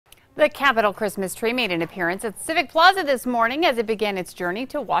The Capitol Christmas tree made an appearance at Civic Plaza this morning as it began its journey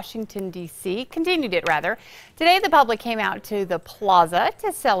to Washington, D.C. Continued it, rather. Today, the public came out to the plaza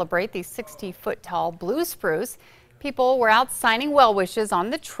to celebrate the 60-foot-tall blue spruce. People were out signing well wishes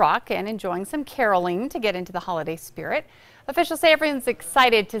on the truck and enjoying some caroling to get into the holiday spirit. Officials say everyone's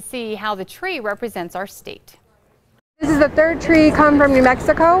excited to see how the tree represents our state. This is the third tree come from New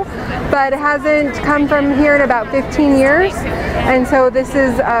Mexico, but it hasn't come from here in about 15 years. And so this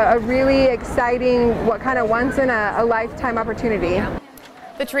is a really exciting, once in a lifetime opportunity.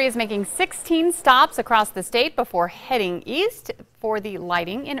 The tree is making 16 stops across the state before heading east for the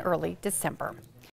lighting in early December.